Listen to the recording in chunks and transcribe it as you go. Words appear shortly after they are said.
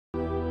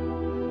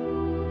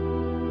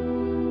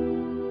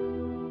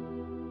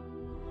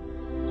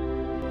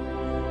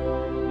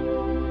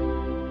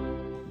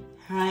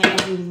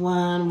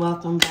everyone.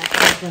 Welcome back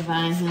to the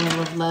Divine Healing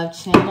with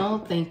Love channel.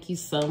 Thank you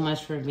so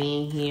much for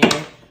being here.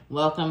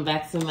 Welcome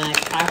back to my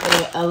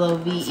capital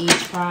LOVE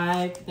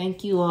tribe.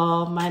 Thank you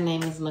all. My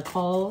name is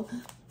Nicole,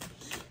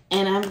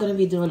 and I'm going to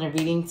be doing a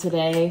reading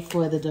today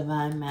for the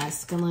Divine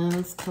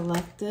Masculines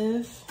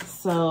Collective.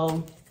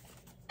 So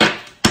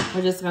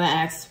we're just going to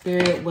ask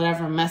Spirit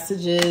whatever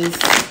messages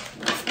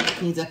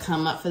need to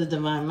come up for the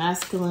Divine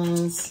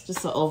Masculines.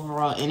 Just an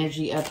overall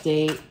energy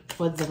update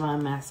for the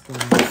Divine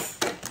Masculines.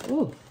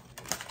 Ooh,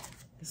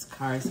 these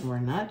cards were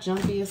not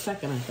jumpy a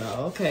second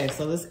ago. Okay,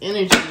 so this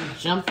energy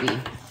is jumpy.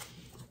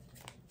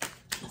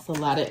 That's a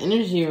lot of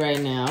energy right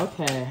now.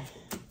 Okay.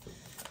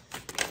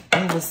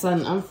 All of a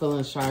sudden, I'm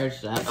feeling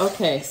charged up.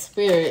 Okay,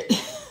 Spirit,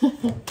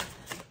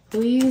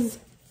 please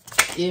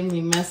give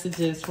me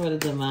messages for the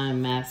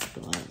Divine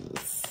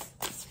Masculines.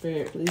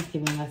 Spirit, please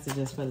give me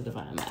messages for the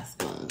Divine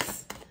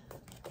Masculines.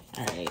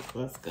 All right,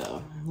 let's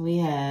go. We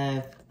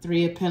have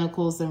 3 of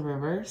Pentacles in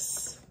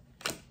reverse.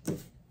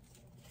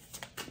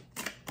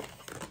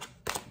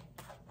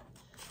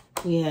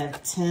 We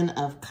have 10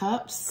 of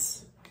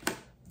Cups.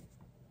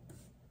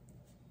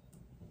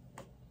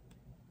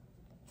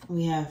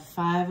 We have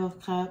 5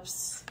 of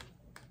Cups.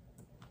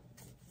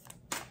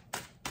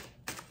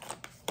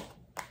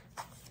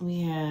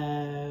 We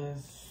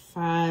have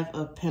 5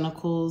 of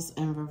Pentacles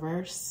in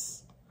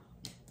reverse.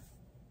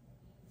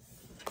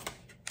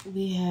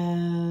 We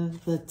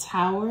have the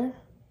Tower.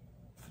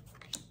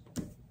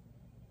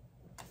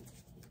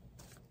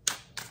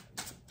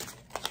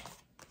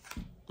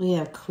 We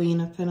have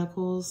Queen of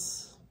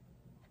Pentacles.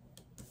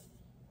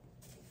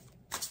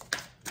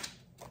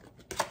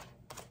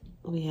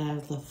 We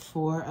have the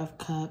 4 of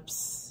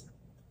Cups.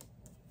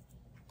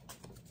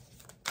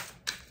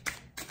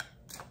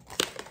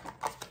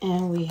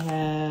 And we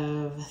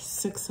have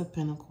 6 of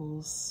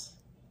Pentacles.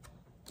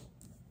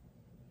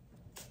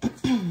 All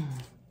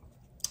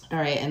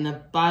right, and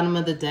the bottom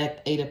of the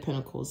deck, 8 of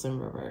Pentacles in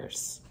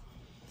reverse.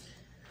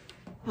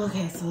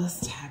 Okay, so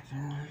let's tap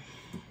in.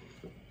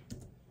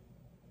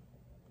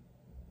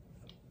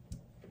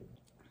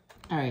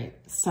 All right,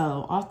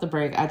 so off the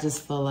break, I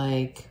just feel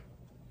like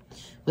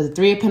with the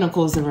 3 of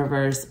Pentacles in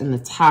reverse and the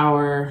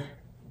Tower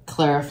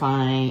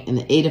clarifying and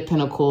the 8 of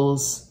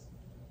Pentacles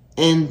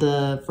in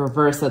the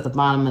reverse at the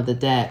bottom of the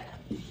deck,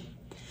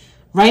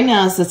 right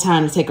now is the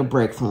time to take a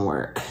break from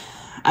work.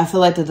 I feel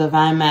like the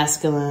Divine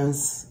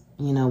Masculines,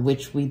 you know,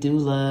 which we do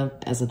love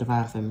as a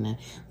Divine Feminine,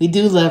 we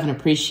do love and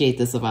appreciate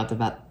this about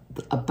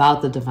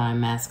the Divine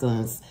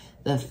Masculines,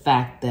 the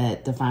fact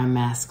that Divine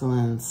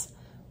Masculines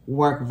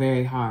work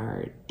very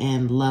hard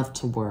and love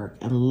to work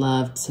and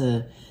love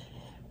to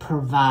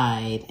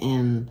provide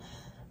and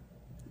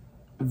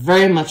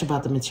very much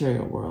about the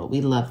material world.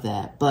 We love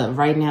that. But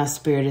right now,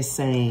 Spirit is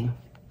saying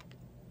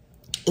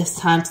it's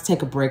time to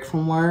take a break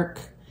from work.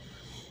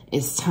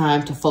 It's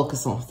time to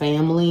focus on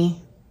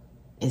family.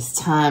 It's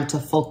time to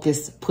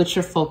put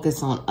your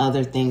focus on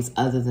other things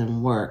other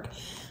than work,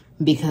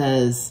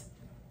 because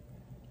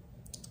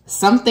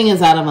something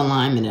is out of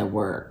alignment at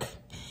work.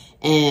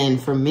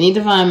 And for many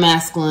Divine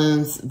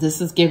Masculines, this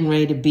is getting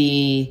ready to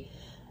be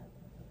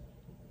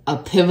a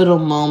pivotal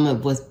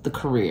moment with the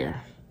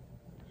career.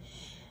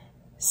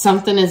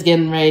 Something is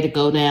getting ready to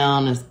go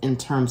down in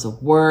terms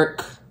of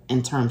work,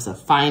 in terms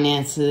of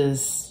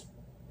finances.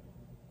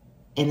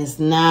 And it's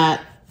going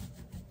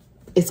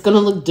to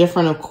look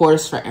different, of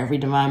course, for every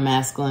Divine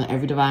Masculine.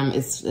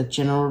 It's a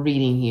general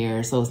reading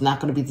here, so it's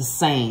not going to be the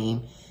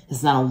same.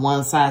 It's not a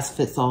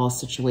one-size-fits-all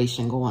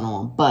situation going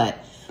on.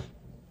 But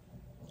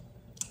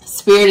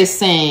Spirit is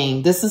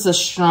saying this is a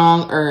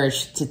strong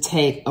urge to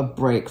take a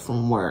break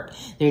from work.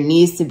 There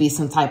needs to be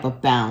some type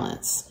of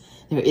balance.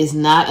 There is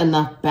not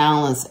enough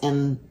balance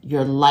in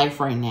your life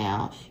right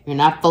now. You're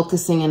not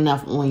focusing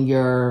enough on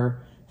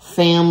your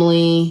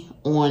family,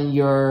 on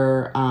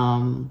your...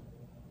 and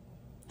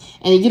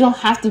you don't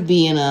have to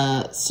be in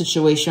a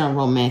situation, a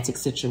romantic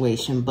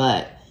situation,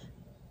 but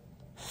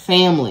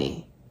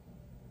family,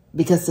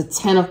 because the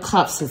 10 of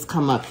Cups has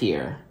come up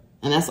here.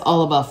 And that's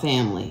all about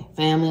family,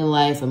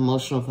 life,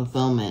 emotional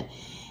fulfillment.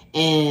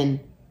 And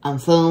I'm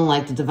feeling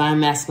like the Divine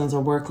Masculines are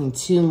working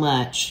too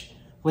much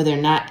where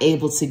they're not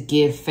able to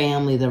give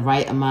family the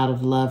right amount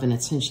of love and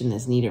attention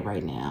that's needed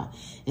right now.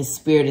 And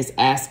Spirit is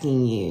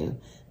asking you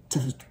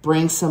to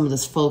bring some of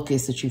this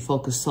focus that you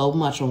focus so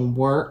much on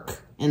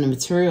work in the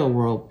material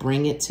world,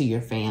 bring it to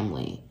your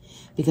family,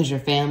 because your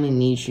family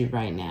needs you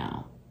right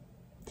now.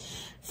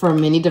 For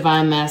many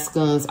Divine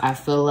Masculines, I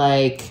feel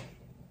like,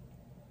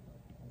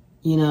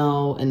 you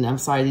know, and I'm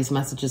sorry, these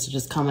messages are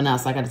just coming out,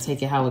 so I got to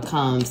take it how it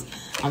comes.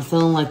 I'm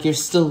feeling like you're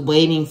still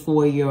waiting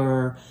for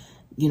your,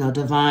 you know,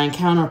 divine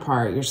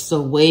counterpart. You're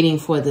still waiting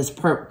for this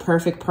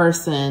perfect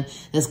person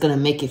that's going to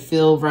make it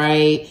feel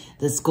right,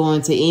 that's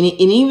going to, and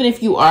even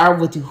if you are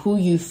with who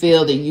you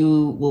feel that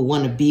you will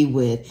want to be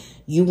with,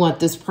 you want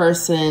this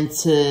person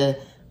to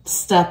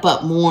step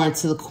up more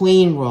into the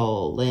queen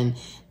role and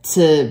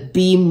to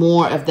be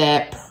more of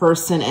that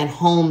person at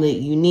home that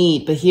you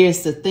need. But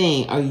here's the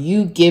thing. Are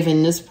you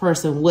giving this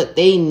person what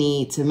they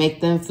need to make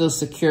them feel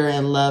secure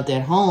and loved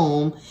at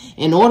home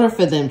in order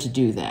for them to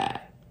do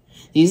that?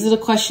 These are the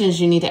questions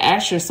you need to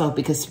ask yourself,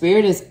 because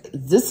Spirit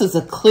this is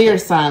a clear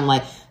sign,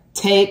 like,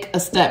 take a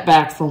step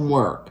back from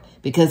work.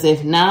 Because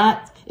if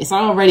not, it's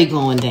already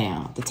going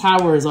down. The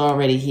Tower is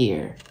already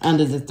here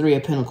under the Three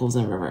of Pentacles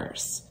in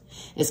reverse.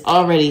 It's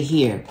already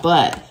here.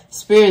 But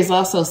Spirit is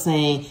also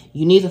saying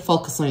you need to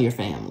focus on your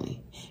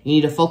family. You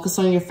need to focus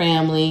on your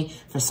family.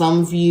 For some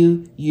of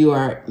you, you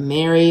are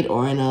married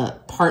or in a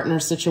partner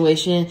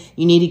situation.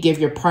 You need to give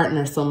your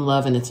partner some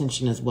love and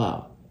attention as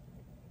well.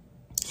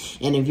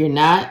 And if you're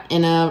not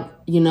in a,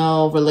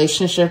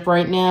 relationship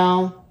right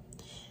now,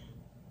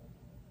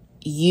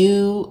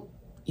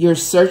 you're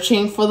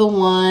searching for the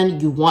one,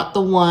 you want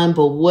the one,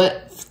 but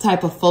what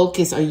type of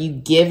focus are you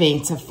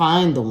giving to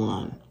find the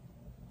one?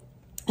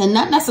 And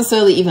not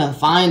necessarily even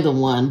find the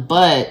one,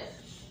 but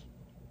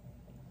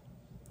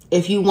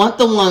if you want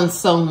the one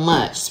so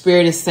much,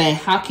 Spirit is saying,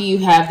 how can you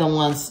have the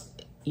ones?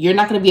 You're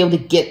not going to be able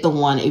to get the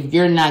one if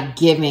you're not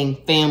giving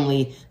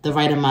family the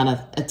right amount of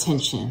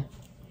attention.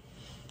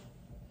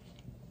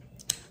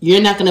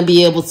 You're not going to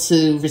be able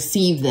to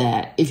receive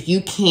that if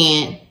you're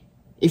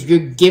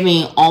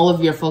giving all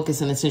of your focus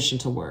and attention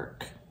to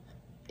work.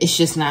 It's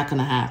just not going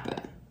to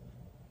happen.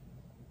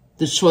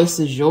 The choice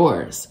is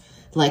yours.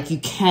 Like, you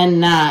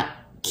cannot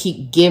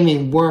keep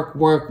giving work,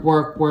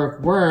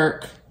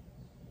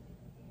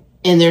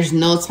 and there's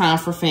no time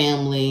for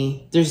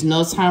family. There's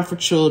no time for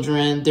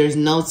children. There's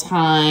no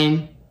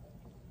time.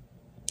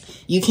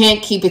 You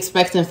can't keep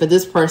expecting for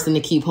this person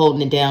to keep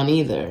holding it down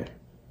either.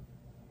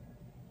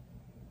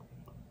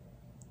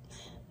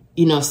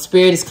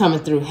 Spirit is coming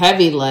through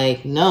heavy,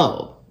 like,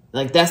 no,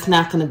 like, that's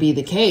not going to be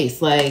the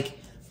case. Like,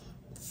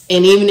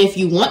 and even if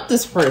you want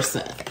this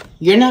person,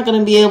 you're not going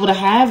to be able to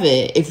have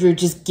it if you're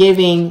just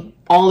giving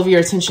all of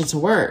your attention to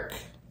work.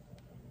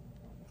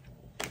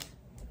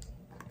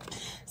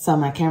 So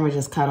my camera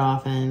just cut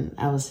off, and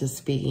I was just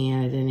speaking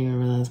and I didn't even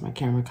realize my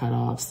camera cut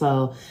off.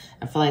 So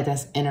I feel like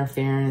that's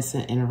interference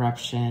and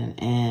interruption.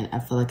 And I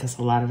feel like there's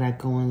a lot of that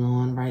going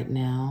on right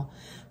now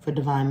for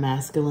Divine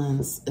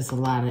Masculines. It's a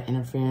lot of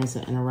interference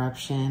and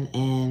interruption.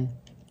 And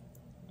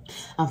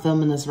I'm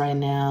filming this right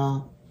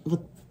now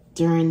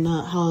during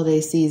the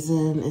holiday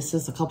season. It's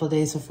just a couple of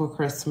days before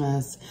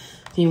Christmas,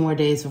 a few more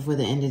days before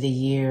the end of the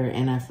year.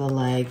 And I feel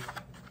like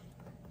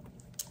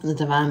the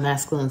Divine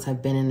Masculines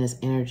have been in this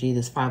energy,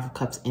 this Five of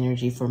Cups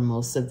energy, for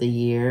most of the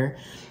year.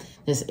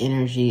 This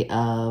energy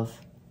of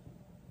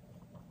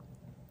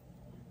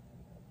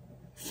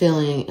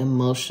feeling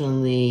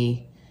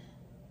emotionally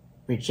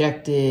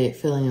rejected,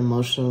 feeling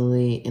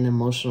emotionally in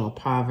emotional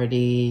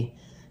poverty,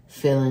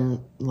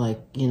 feeling like,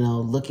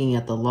 looking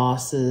at the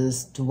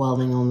losses,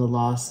 dwelling on the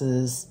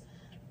losses,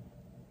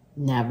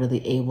 not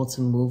really able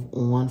to move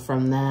on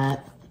from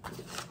that.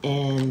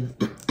 And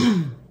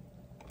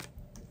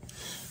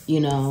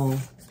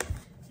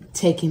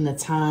taking the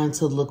time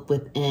to look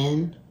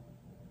within,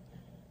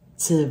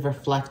 to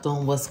reflect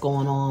on what's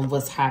going on,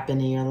 what's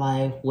happened in your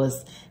life,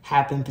 what's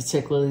happened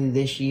particularly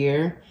this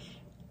year.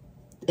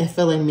 I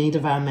feel like many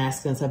Divine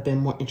Masculines have been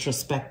more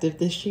introspective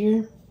this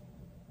year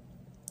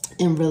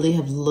and really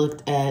have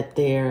looked at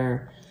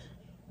their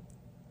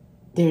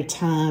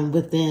time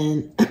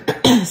within,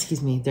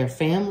 excuse me, their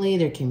family,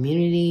 their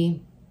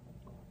community,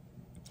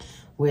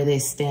 where they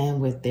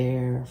stand with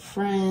their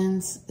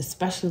friends,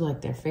 especially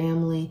like their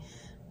family,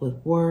 with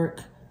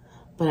work.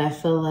 But I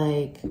feel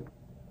like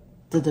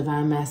the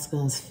Divine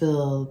Masculines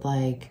feel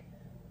like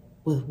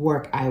with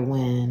work, I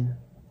win.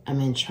 I'm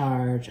in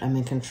charge. I'm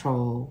in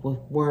control. With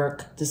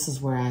work, this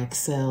is where I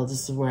excel.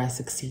 This is where I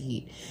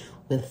succeed.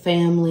 With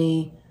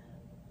family,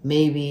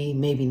 maybe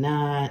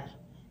not.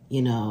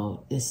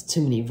 There's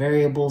too many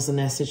variables in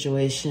that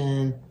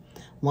situation.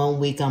 1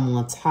 week I'm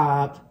on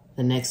top.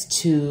 The next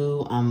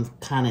 2, I'm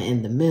kind of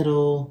in the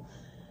middle.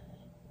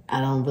 I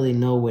don't really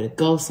know where to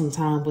go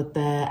sometimes with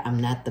that. I'm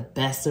not the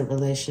best at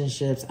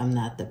relationships. I'm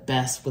not the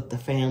best with the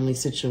family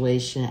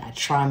situation. I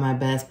try my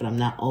best, but I'm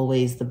not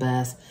always the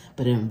best.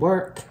 But at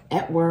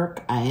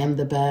work, I am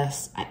the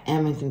best. I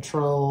am in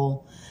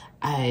control.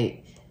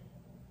 I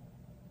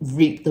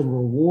reap the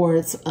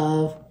rewards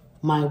of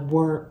my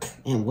work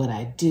and what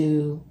I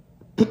do,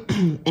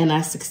 and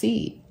I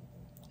succeed.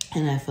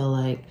 And I feel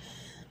like,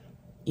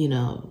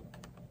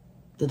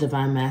 the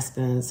Divine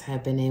Masculines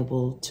have been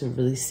able to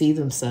really see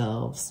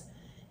themselves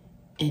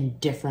in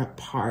different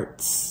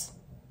parts,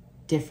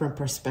 different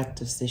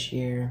perspectives this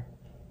year.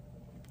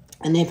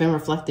 And they've been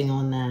reflecting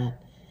on that.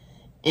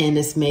 And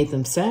it's made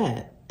them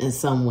sad in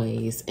some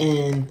ways.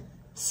 And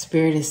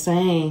Spirit is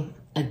saying,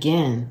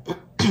 again,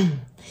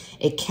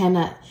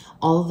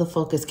 all of the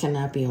focus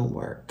cannot be on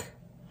work.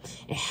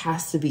 It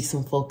has to be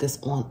some focus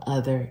on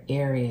other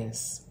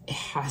areas. It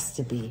has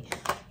to be.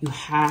 You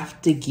have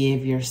to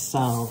give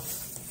yourself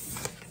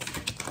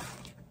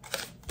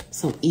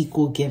some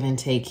equal give and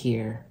take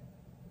here.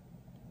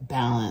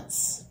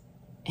 Balance.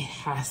 It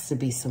has to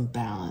be some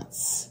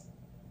balance.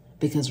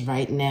 Because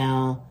right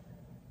now,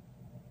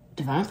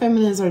 divine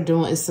feminines are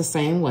doing, it's the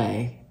same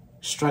way,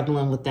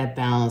 struggling with that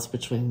balance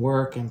between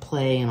work and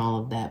play and all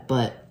of that.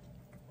 But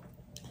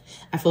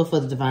I feel for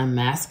the divine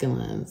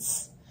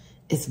masculines,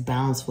 it's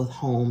balance with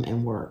home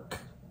and work,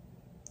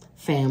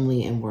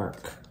 family and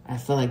work. I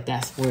feel like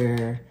that's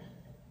where,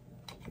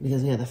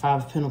 because we have the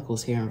Five of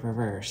Pentacles here in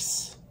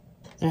reverse,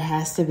 there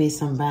has to be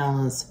some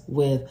balance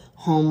with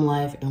home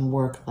life and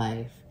work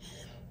life.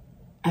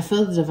 I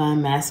feel the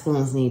divine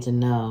masculines need to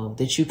know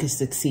that you can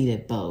succeed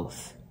at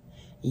both.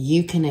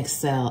 You can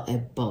excel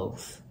at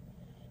both.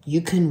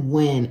 You can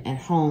win at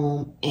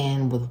home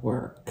and with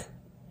work.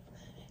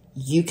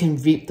 You can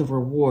reap the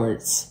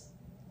rewards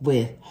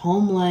with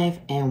home life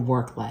and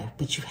work life,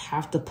 but you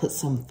have to put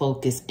some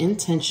focus,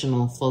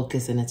 intentional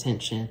focus and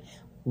attention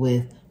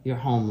with your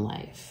home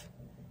life.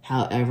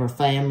 However,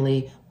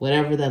 family,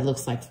 whatever that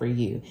looks like for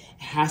you,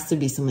 it has to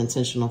be some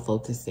intentional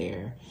focus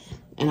there.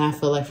 And I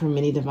feel like for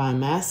many divine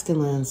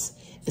masculines,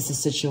 it's a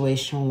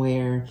situation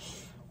where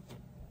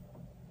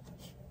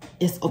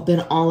it's been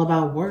all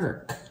about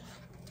work.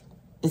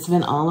 It's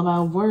been all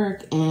about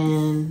work,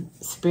 and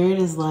Spirit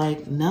is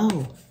like,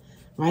 no,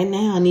 right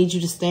now I need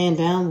you to stand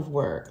down with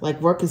work.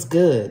 Like, work is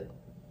good.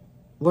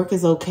 Work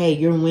is okay.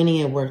 You're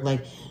winning at work.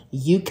 Like,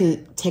 you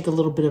could take a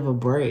little bit of a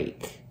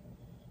break.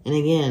 And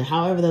again,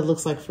 however that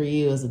looks like for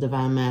you as a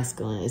divine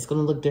masculine, it's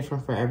going to look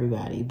different for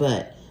everybody.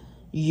 But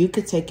you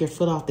could take your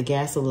foot off the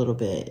gas a little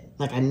bit.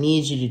 Like, I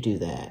need you to do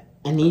that.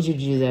 I need you to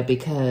do that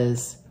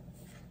because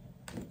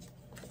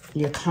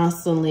you're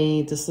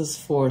constantly, this is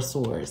Four of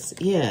Swords.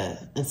 Yeah,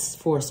 it's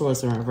Four of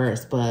Swords in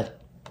reverse,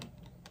 but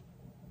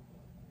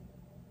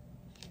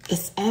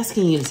it's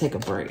asking you to take a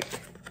break.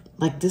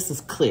 Like, this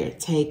is clear.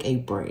 Take a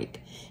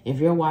break. If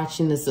you're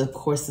watching this, of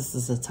course, this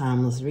is a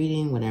timeless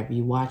reading. Whenever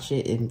you watch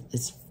it,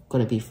 it's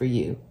going to be for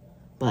you.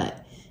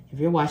 But if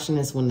you're watching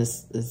this when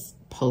this is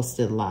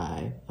posted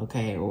live,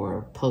 okay,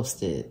 or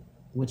posted,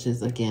 which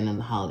is again in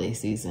the holiday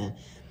season,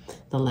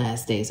 the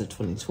last days of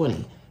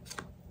 2020,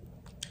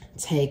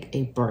 take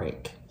a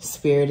break.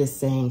 Spirit is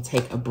saying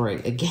take a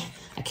break. Again,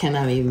 I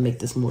cannot even make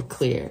this more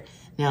clear.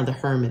 Now the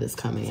Hermit is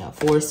coming up.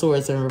 Four of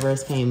Swords in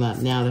reverse came up.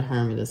 Now the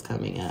Hermit is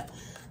coming up.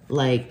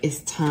 Like,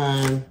 it's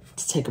time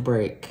to take a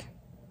break.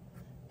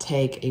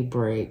 Take a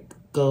break.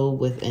 Go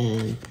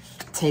within.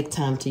 Take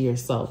time to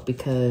yourself,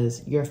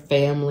 because your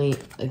family,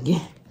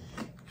 again,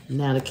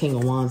 now the King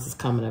of Wands is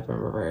coming up in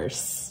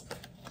reverse.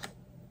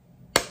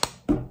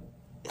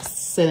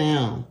 Sit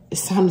down.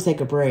 It's time to take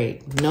a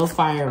break. No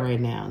fire right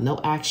now. No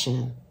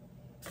action.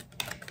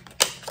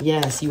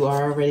 Yes, you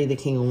are already the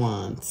King of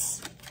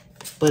Wands,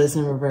 but it's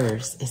in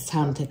reverse. It's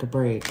time to take a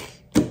break.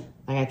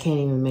 Like, I can't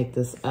even make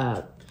this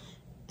up.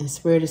 And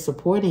Spirit is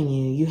supporting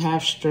you. You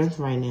have strength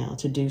right now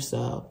to do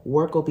so.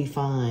 Work will be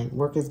fine.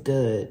 Work is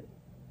good.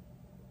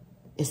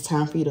 It's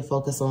time for you to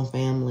focus on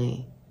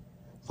family.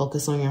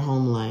 Focus on your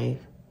home life.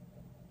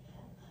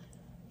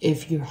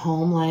 If your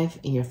home life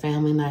and your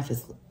family life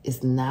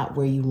is not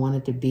where you want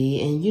it to be,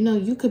 and you know,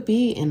 you could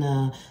be in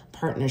a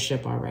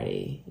partnership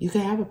already. You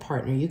could have a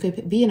partner. You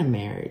could be in a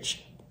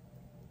marriage.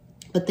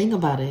 But think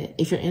about it.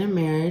 If you're in a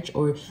marriage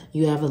or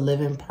you have a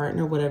live-in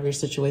partner, whatever your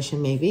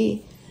situation may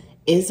be,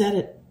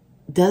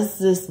 does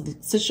this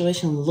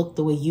situation look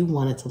the way you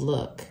want it to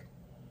look?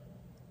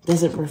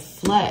 Does it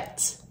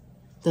reflect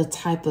the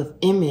type of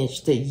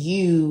image that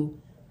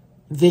you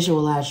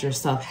visualize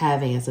yourself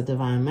having as a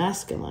divine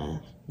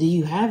masculine? Do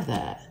you have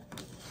that?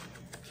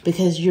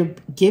 Because you're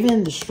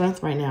given the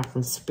strength right now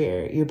from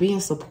Spirit. You're being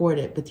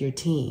supported with your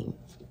team.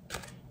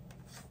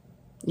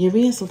 You're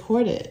being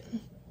supported.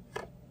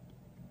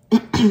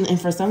 And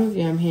for some of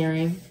you, I'm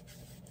hearing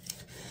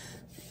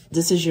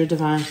this is your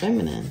divine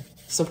feminine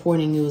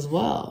supporting you as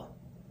well.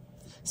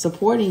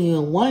 Supporting you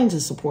and wanting to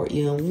support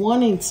you and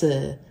wanting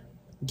to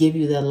give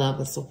you that love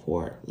and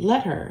support.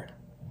 Let her.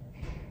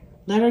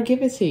 Let her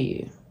give it to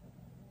you.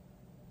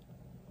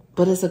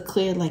 But it's a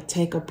clear, like,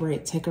 take a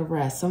break, take a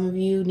rest. Some of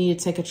you need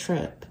to take a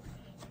trip.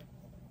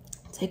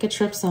 Take a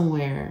trip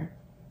somewhere.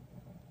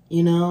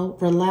 You know,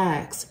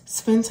 relax.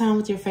 Spend time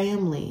with your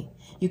family.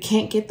 You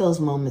can't get those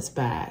moments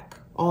back.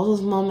 All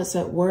those moments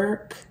at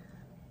work,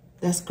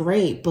 that's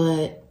great.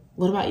 But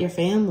what about your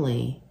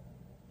family?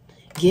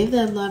 Give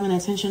that love and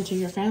attention to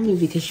your family,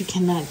 because you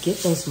cannot get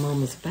those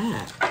moments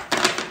back.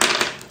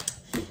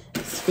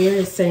 Spirit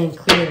is saying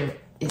clear,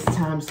 it's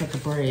time to take a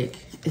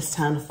break. It's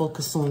time to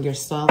focus on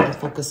yourself and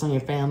focus on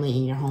your family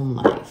and your home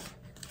life.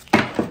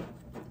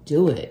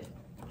 Do it.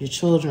 Your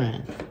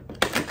children,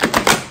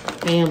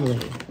 family,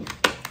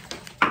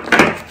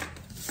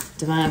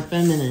 divine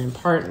feminine,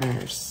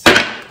 partners,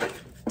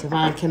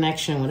 divine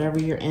connection, whatever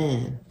you're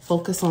in.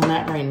 Focus on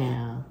that right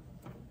now.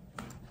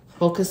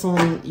 Focus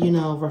on, you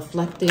know,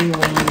 reflect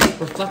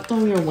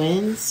on your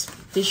wins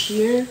this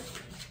year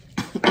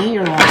and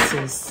your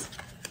losses.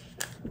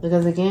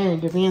 Because again,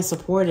 you're being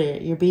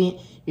supported.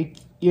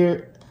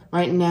 You're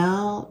right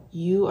now,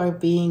 you are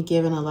being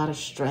given a lot of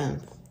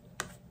strength.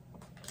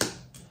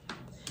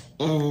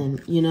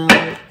 And, you know,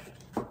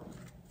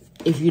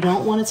 if you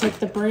don't want to take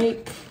the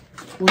break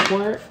with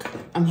work,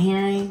 I'm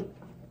hearing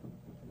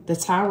the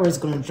tower is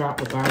going to drop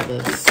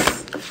regardless.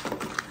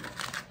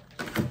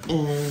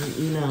 And,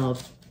 you know,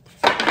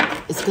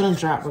 it's going to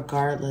drop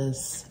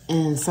regardless.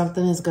 And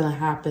something is going to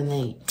happen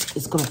that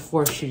it's going to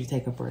force you to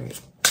take a break.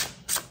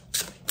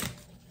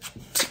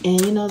 And,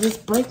 you know, this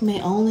break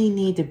may only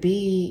need to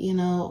be, you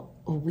know,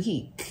 a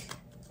week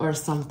or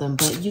something.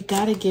 But you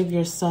got to give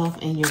yourself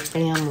and your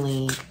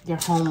family, your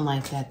home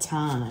life, that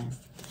time.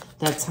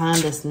 That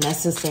time that's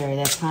necessary.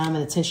 That time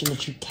and attention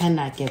that you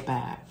cannot get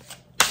back.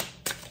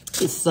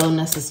 It's so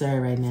necessary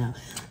right now.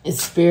 And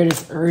Spirit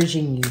is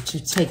urging you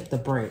to take the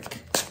break.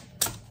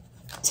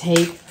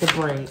 Take the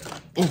break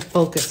and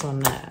focus on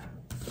that.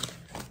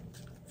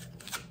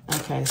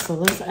 Okay, so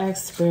let's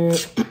ask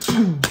Spirit.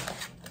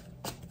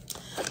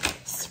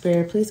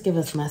 Spirit, please give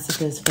us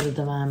messages for the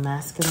Divine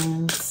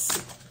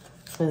Masculines,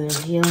 for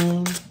their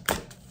healing.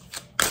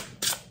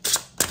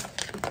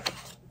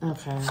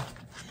 Okay.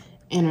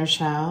 Inner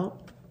Child.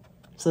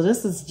 So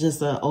this is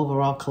just an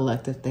overall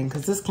collective thing,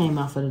 because this came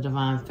out for the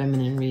Divine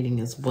Feminine reading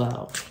as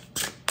well.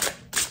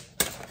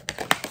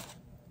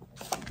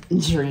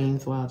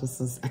 Dreams. Wow, this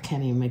is, I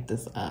can't even make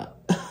this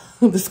up.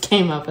 This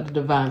came out for the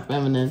Divine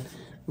Feminine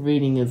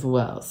reading as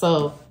well.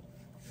 So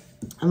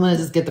I'm going to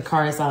just get the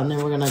cards out and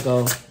then we're going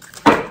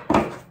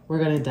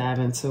to dive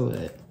into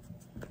it.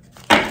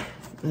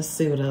 Let's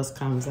see what else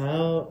comes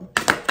out.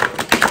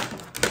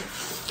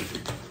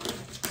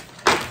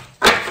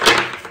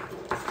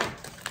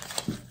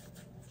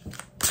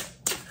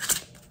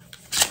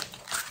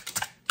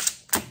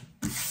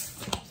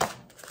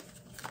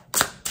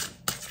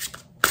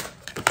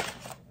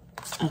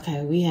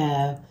 Okay, we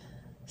have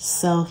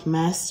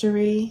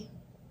self-mastery.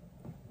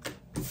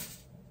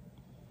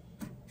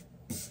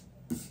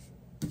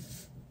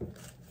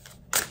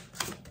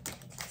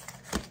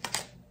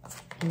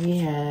 We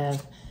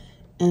have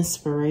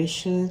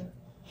inspiration.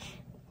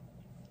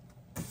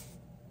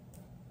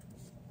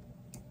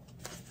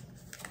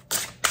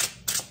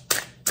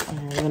 All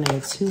right, we're going to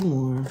have two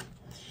more.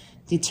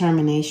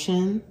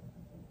 Determination.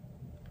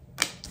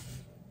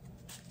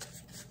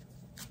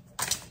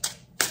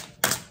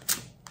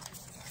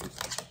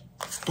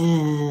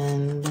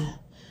 And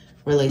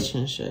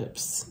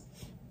relationships.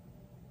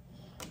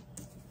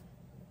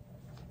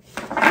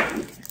 All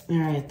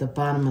right, at the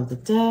bottom of the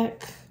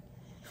deck,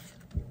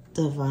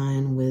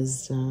 divine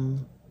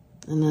wisdom.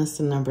 And that's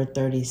the number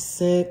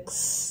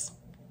 36.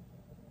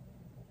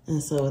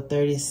 And so with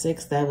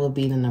 36, that will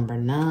be the number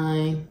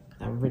 9.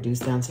 That will reduce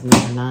down to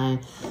number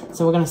 9.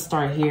 So we're going to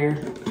start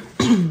here.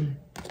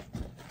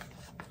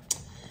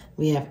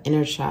 We have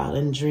inner child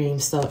and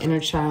dreams. So inner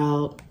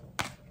child,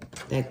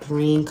 that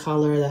green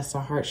color, that's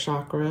our heart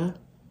chakra.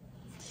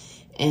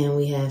 And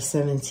we have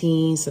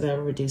 17, so that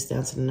will reduce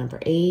down to the number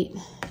 8.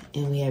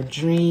 And we have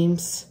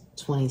dreams,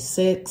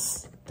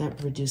 26. That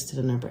will reduce to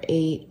the number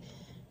 8.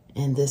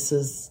 And this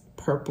is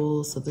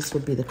purple, so this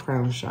would be the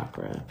crown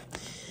chakra.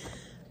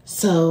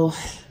 So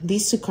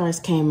these two cards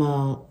came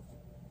out.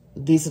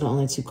 These are the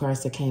only two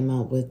cards that came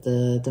out with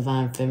the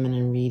Divine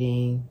Feminine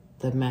reading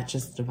that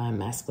matches the Divine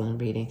Masculine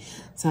reading.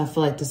 So I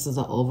feel like this is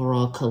an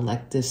overall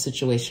collective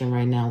situation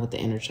right now with the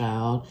inner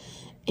child.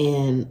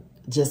 And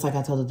just like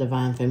I told the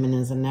Divine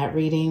Feminines in that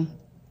reading,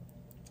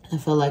 I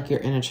feel like your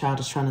inner child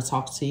is trying to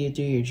talk to you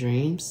through your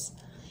dreams.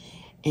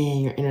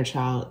 And your inner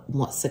child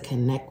wants to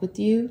connect with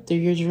you through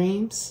your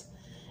dreams.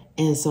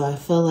 And so I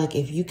feel like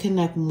if you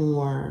connect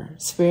more,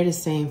 Spirit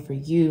is saying for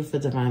you, for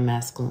Divine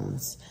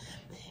Masculines,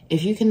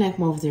 if you connect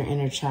more with your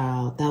inner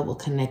child, that will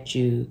connect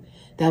you.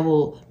 That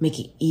will make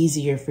it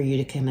easier for you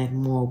to connect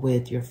more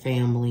with your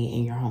family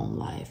and your home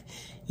life.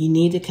 You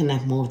need to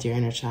connect more with your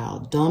inner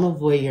child. Don't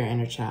avoid your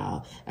inner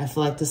child. I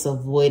feel like this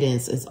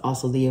avoidance is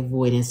also the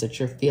avoidance that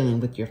you're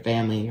feeling with your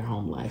family and your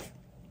home life.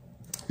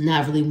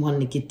 Not really wanting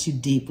to get too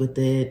deep with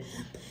it.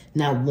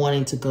 Not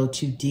wanting to go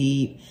too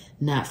deep.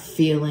 Not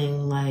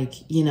feeling like,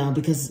 you know,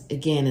 because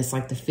again, it's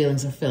like the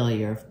feelings of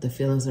failure, the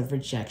feelings of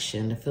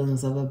rejection, the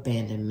feelings of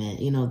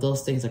abandonment. You know,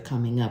 those things are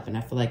coming up. And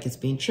I feel like it's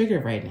being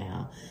triggered right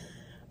now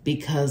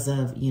because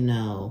of, you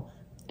know,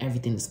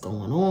 everything that's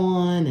going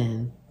on,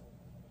 and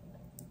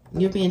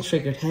you're being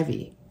triggered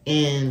heavy.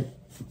 And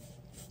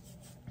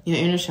your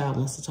inner child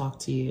wants to talk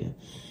to you.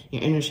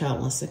 Your inner child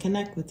wants to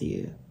connect with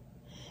you.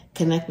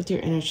 Connect with your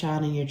inner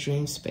child in your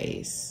dream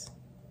space.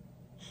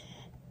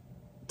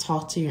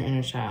 Talk to your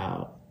inner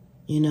child.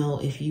 You know,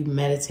 if you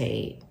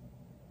meditate,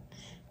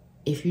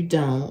 if you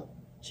don't,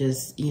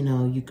 just, you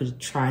know, you could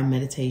try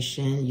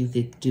meditation. You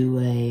could do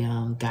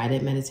a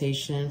guided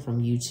meditation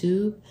from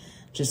YouTube.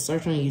 Just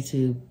search on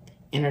YouTube,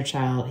 inner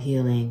child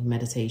healing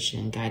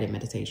meditation, guided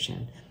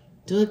meditation.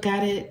 Do a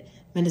guided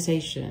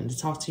meditation to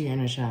talk to your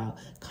inner child.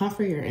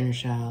 Comfort your inner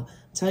child.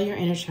 Tell your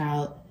inner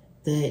child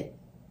that,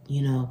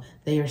 you know,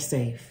 they are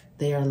safe.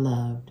 They are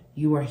loved.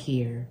 You are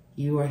here.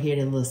 You are here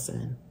to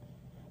listen.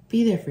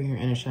 Be there for your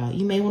inner child.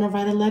 You may want to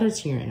write a letter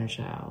to your inner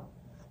child.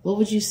 What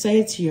would you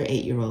say to your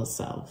 8-year-old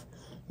self?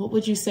 What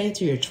would you say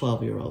to your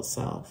 12-year-old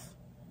self?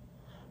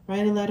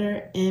 Write a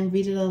letter and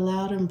read it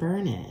aloud and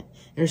burn it.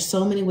 There's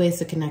so many ways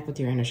to connect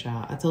with your inner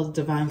child. I told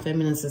the Divine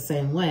Feminines the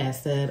same way. I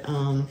said,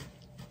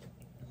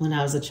 when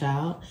I was a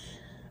child,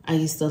 I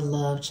used to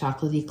love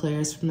chocolate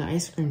eclairs from the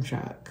ice cream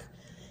truck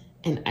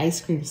and ice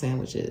cream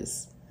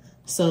sandwiches.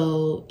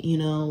 So, you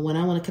know, when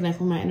I want to connect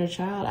with my inner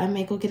child, I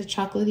may go get a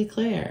chocolate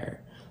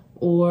eclair.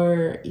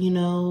 Or, you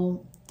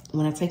know,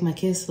 when I take my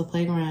kids to the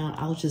playground,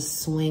 I'll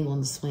just swing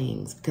on the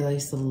swings because I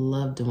used to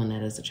love doing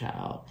that as a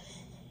child.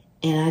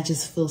 And I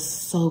just feel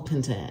so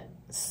content,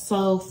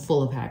 so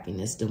full of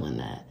happiness doing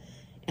that.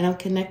 And I'm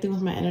connecting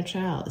with my inner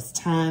child. It's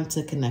time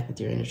to connect with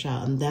your inner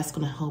child. And that's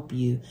going to help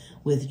you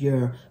with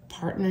your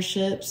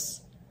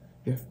partnerships,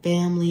 your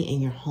family,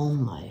 and your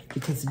home life,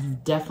 because you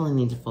definitely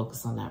need to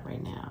focus on that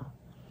right now.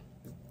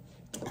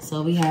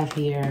 So we have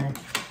here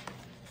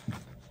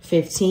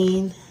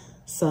 15,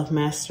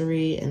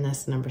 self-mastery, and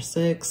that's number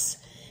 6.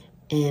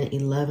 And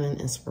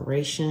 11,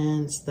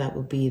 inspirations. That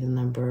would be the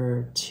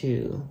number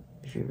 2,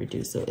 if you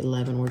reduce it,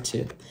 11 or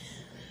 2.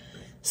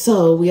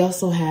 So we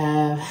also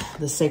have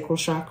the sacral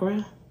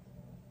chakra,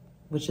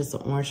 which is the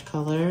orange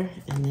color.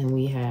 And then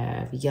we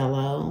have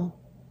yellow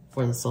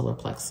for the solar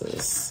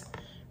plexus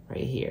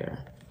right here.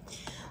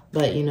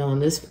 But, you know, in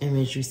this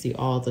image, you see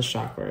all the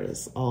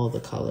chakras, all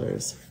the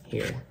colors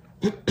here.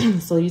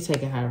 So you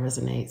take it how it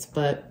resonates.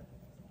 But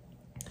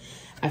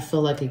I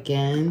feel like,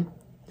 again,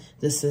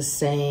 this is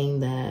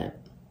saying that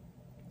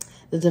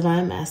the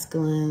divine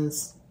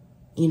masculines,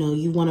 you know,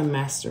 you want to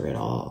master it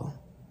all.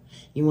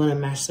 You want to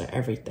master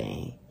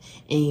everything.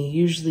 And you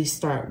usually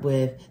start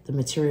with the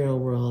material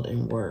world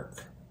and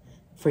work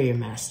for your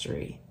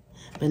mastery.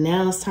 But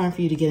now it's time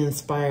for you to get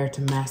inspired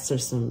to master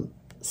some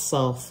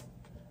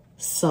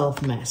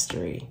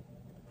self-mastery,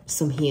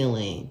 some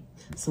healing,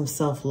 some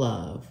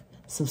self-love,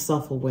 some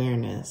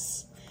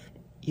self-awareness.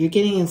 You're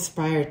getting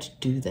inspired to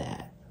do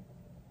that.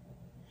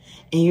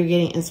 And you're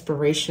getting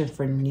inspiration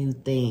for new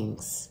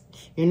things.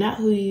 You're not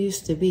who you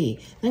used to be.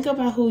 Think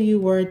about who you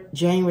were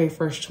January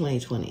 1st,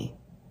 2020.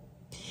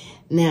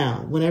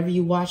 Now, whenever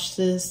you watch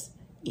this,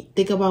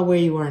 think about where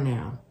you are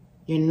now.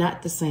 You're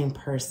not the same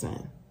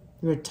person.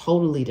 You're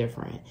totally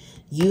different.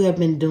 You have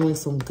been doing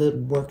some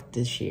good work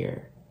this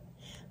year.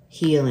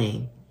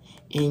 Healing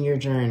in your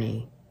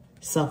journey.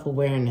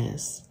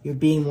 Self-awareness. You're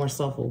being more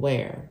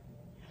self-aware.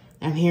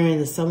 I'm hearing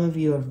that some of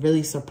you are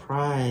really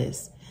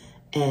surprised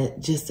at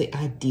just the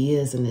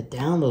ideas and the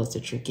downloads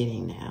that you're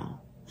getting now,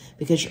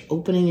 because you're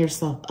opening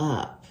yourself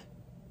up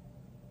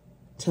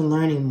to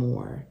learning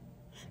more,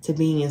 to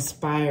being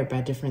inspired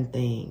by different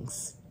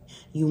things.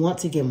 You want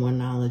to get more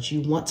knowledge. You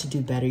want to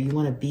do better. You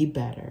want to be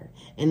better.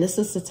 And this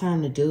is the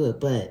time to do it,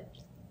 but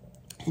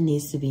it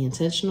needs to be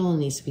intentional. It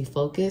needs to be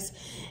focused.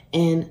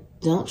 And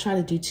don't try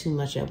to do too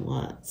much at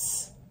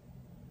once.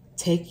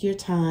 Take your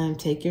time,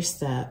 take your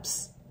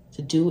steps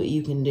to do what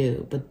you can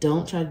do, but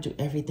don't try to do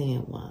everything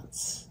at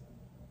once.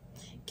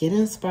 Get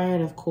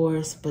inspired, of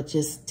course, but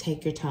just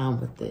take your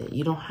time with it.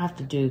 You don't have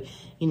to do,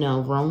 you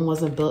know, Rome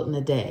wasn't built in a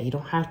day. You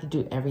don't have to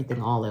do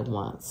everything all at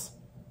once.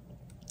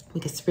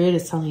 Because Spirit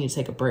is telling you to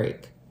take a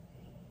break.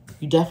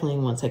 You definitely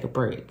want to take a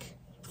break,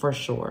 for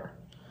sure.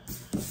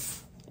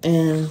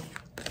 And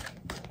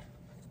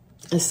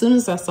as soon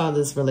as I saw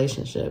this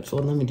relationship,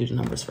 well, let me do the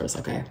numbers first,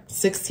 okay?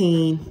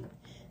 16,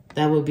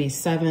 that would be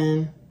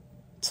 7.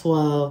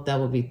 12, that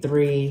would be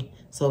 3.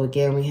 So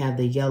again, we have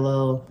the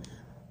yellow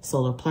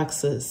solar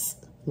plexus,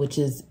 which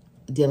is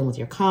dealing with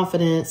your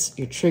confidence,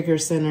 your trigger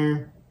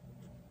center.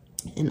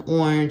 And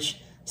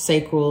orange,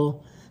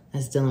 sacral,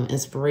 that's dealing with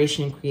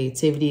inspiration,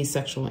 creativity,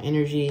 sexual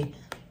energy.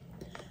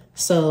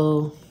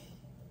 So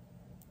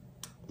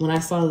when I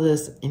saw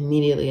this,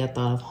 immediately I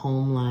thought of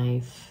home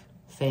life,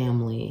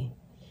 family.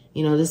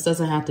 You know, this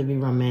doesn't have to be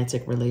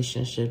romantic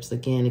relationships.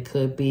 Again, it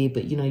could be,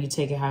 but you know, you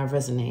take it how it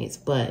resonates.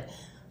 But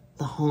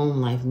the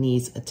home life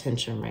needs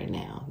attention right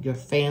now. Your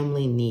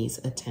family needs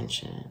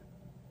attention.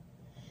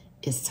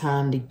 It's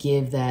time to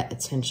give that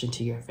attention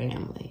to your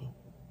family.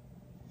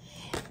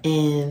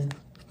 And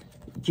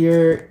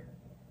you're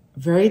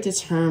very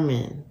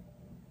determined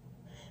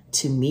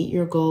to meet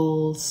your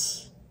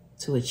goals,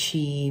 to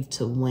achieve,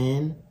 to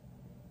win.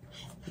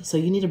 So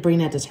you need to bring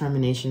that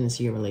determination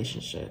into your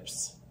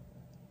relationships,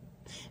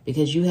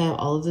 because you have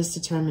all of this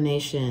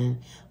determination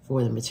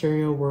for the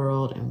material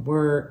world and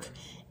work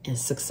and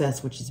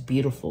success, which is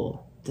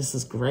beautiful. This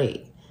is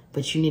great.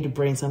 But you need to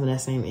bring some of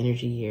that same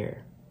energy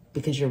here,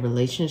 because your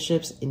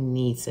relationships, it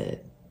needs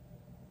it.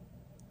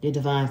 Your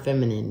divine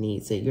feminine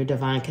needs it. Your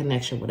divine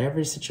connection,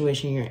 whatever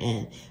situation you're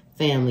in,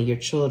 family, your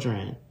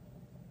children,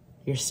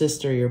 your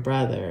sister, your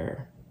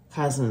brother,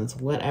 cousins,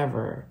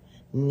 whatever,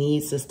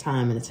 needs this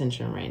time and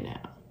attention right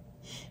now.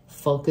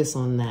 Focus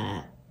on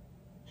that.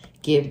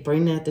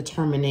 Bring that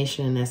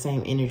determination and that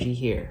same energy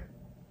here.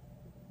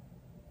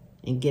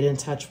 And get in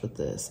touch with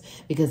this,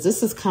 because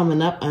this is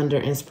coming up under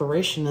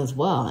inspiration as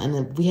well. And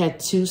then we had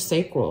two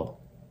sacrals.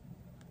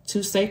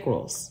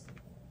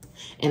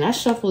 And I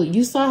shuffled,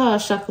 you saw how I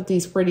shuffled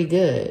these pretty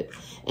good.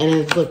 And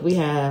then, look, we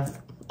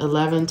have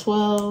 11,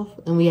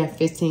 12, and we have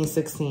 15,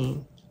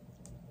 16.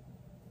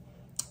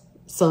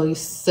 So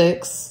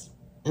 6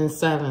 and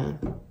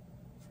 7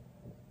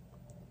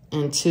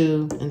 and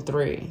 2 and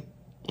 3.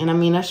 And I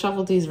mean, I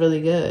shuffled these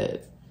really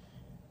good.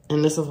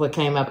 And this is what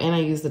came up, and I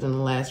used it in the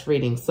last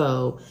reading.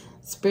 So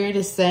Spirit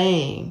is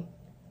saying,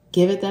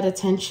 give it that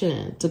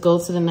attention to go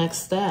to the next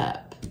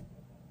step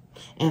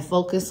and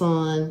focus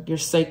on your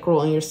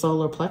sacral and your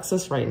solar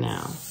plexus right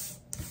now.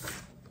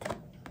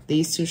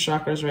 These two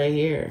chakras right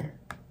here.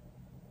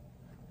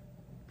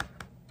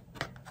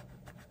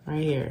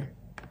 Right here.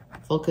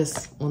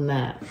 Focus on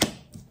that.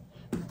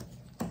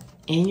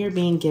 And you're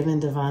being given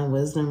divine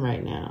wisdom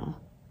right now.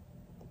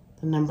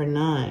 The number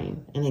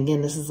 9. And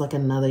again, this is like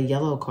another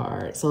yellow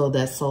card. So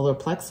that solar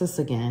plexus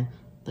again,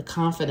 the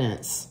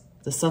confidence,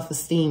 the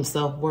self-esteem,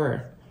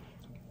 self-worth.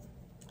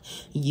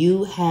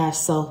 You have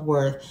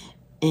self-worth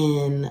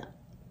and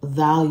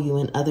value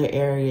in other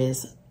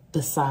areas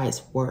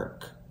besides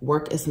work.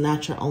 Work is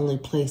not your only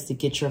place to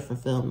get your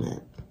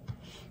fulfillment.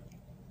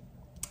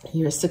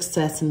 Your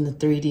success in the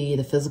 3D,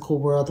 the physical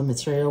world, the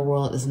material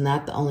world is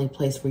not the only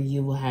place where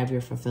you will have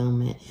your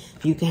fulfillment.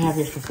 You can have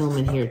your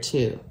fulfillment here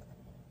too.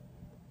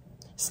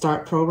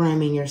 Start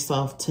programming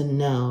yourself to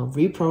know,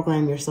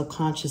 reprogram your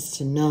subconscious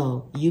to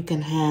know you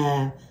can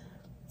have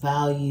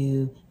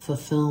value,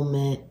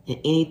 fulfillment, and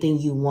anything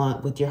you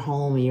want with your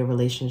home and your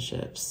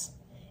relationships.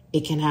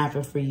 It can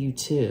happen for you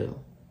too.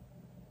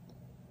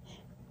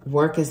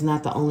 Work is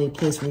not the only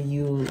place where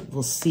you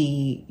will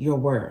see your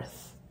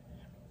worth.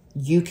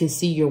 You can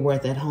see your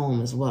worth at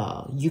home as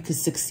well. You can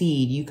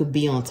succeed. You can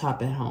be on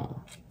top at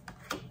home.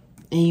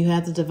 And you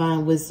have the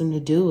divine wisdom to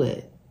do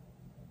it.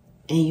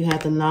 And you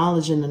have the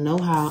knowledge and the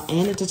know-how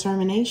and the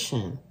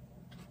determination.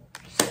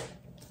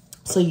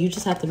 So you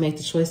just have to make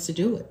the choice to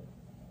do it.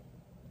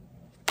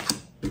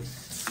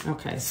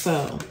 Okay,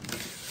 so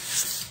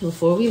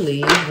before we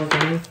leave, we're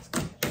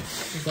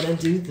gonna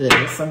do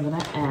this. I'm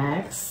gonna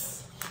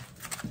ask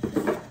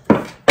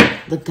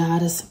the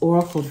Goddess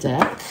Oracle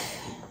deck,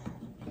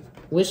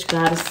 which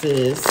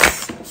goddesses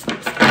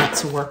want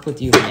to work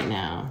with you right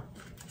now?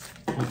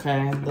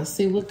 Okay, let's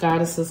see what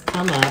goddesses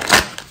come up.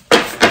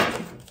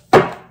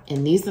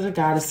 And these are the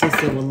goddesses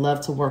that would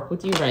love to work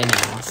with you right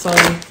now. So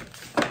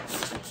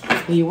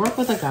when you work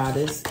with a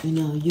goddess, you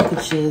know, you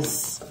could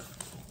just,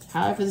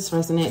 however this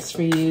resonates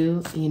for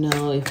you, you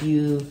know, if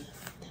you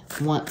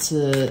want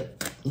to,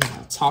 you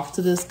know, talk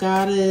to this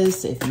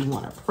goddess, if you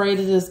want to pray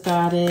to this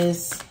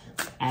goddess,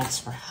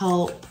 ask for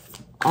help,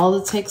 all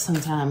it takes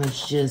sometimes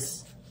is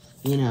just,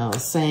 you know,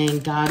 saying,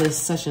 Goddess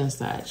such and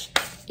such,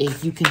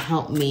 if you can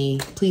help me,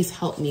 please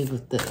help me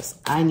with this.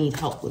 I need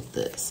help with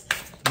this.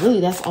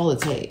 Really, that's all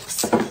it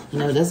takes. You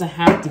know, it doesn't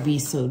have to be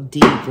so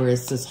deep where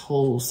it's this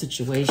whole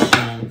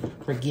situation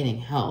for getting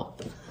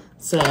help.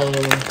 So,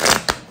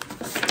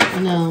 you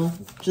know,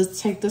 just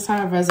take this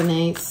how it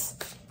resonates.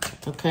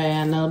 Okay,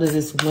 I know that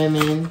it's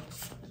women.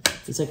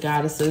 These are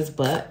goddesses,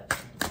 but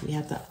we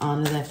have to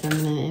honor that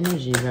feminine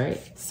energy,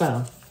 right?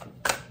 So,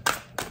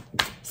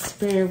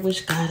 Spirit,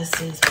 which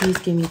goddesses? Please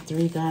give me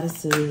 3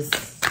 goddesses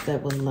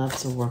that would love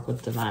to work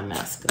with divine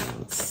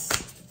masculines.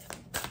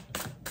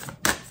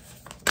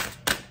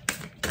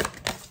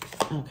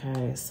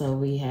 Okay, so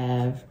we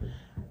have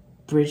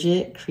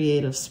Bridget,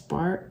 Creative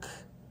Spark.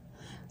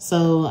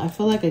 So I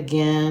feel like,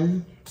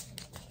 again,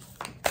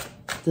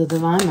 the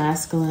divine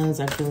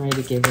masculines are getting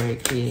ready to get very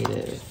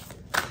creative.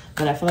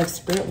 But I feel like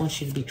Spirit wants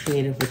you to be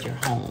creative with your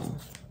home.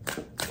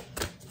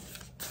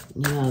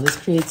 You know, this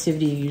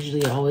creativity you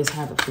usually always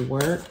have it for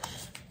work.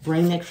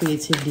 Bring that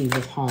creativity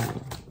with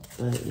home.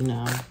 But, you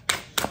know,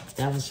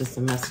 that was just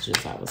the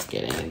messages I was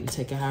getting. You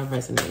take it how it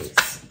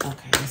resonates.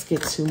 Okay, let's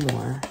get 2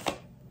 more.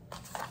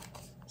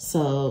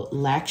 So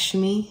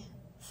Lakshmi,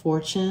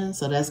 Fortune.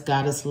 So that's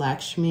Goddess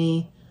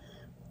Lakshmi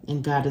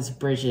and Goddess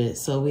Bridget.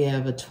 So we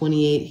have a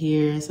 28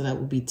 here. So that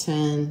would be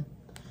 10.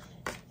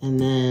 And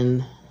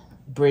then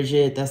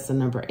Bridget, that's the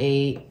number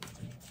 8.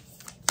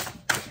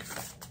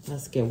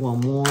 Let's get 1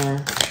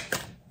 more.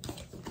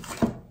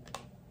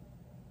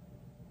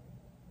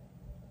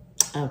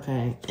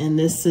 Okay. And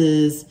this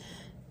is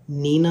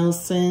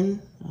Ninosen.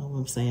 Oh,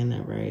 I'm saying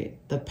that right.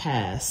 The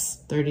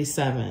Past,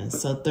 37.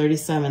 So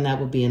 37,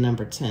 that would be a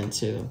number 10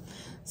 too.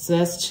 So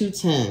that's 2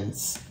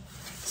 10s.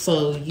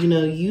 So, you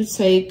know, you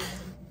take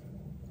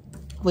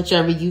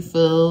whichever you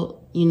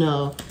feel, you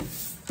know,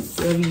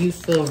 whatever you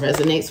feel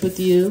resonates with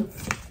you.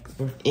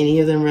 Or if any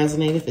of them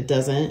resonate. If it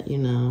doesn't, you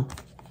know,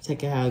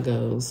 take it how it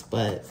goes.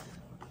 But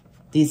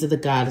these are the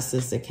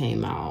goddesses that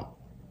came out.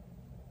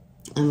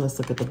 And let's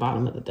look at the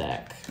bottom of the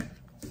deck.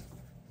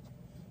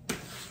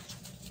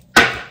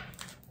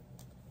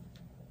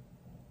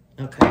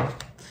 Okay,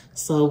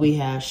 so we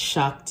have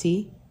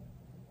Shakti,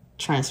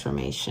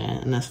 Transformation,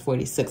 and that's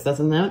 46.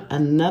 That's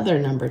another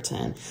number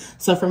 10.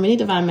 So for many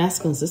divine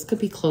masculines, this could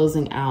be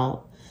closing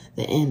out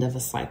the end of a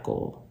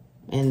cycle.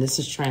 And this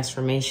is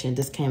transformation.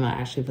 This came out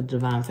actually for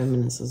divine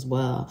feminines as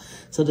well.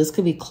 So this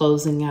could be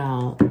closing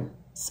out.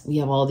 We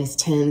have all these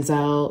 10s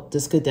out.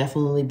 This could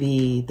definitely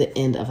be the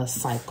end of a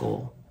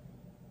cycle.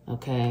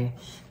 Okay,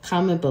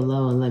 comment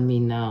below and let me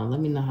know. Let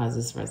me know how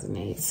this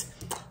resonates.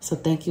 So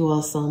thank you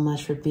all so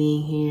much for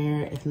being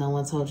here. If no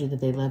one told you that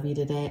they love you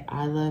today,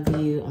 I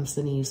love you. I'm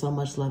sending you so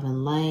much love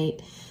and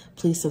light.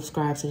 Please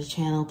subscribe to the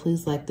channel.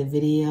 Please like the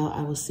video.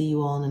 I will see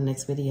you all in the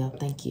next video.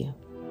 Thank you.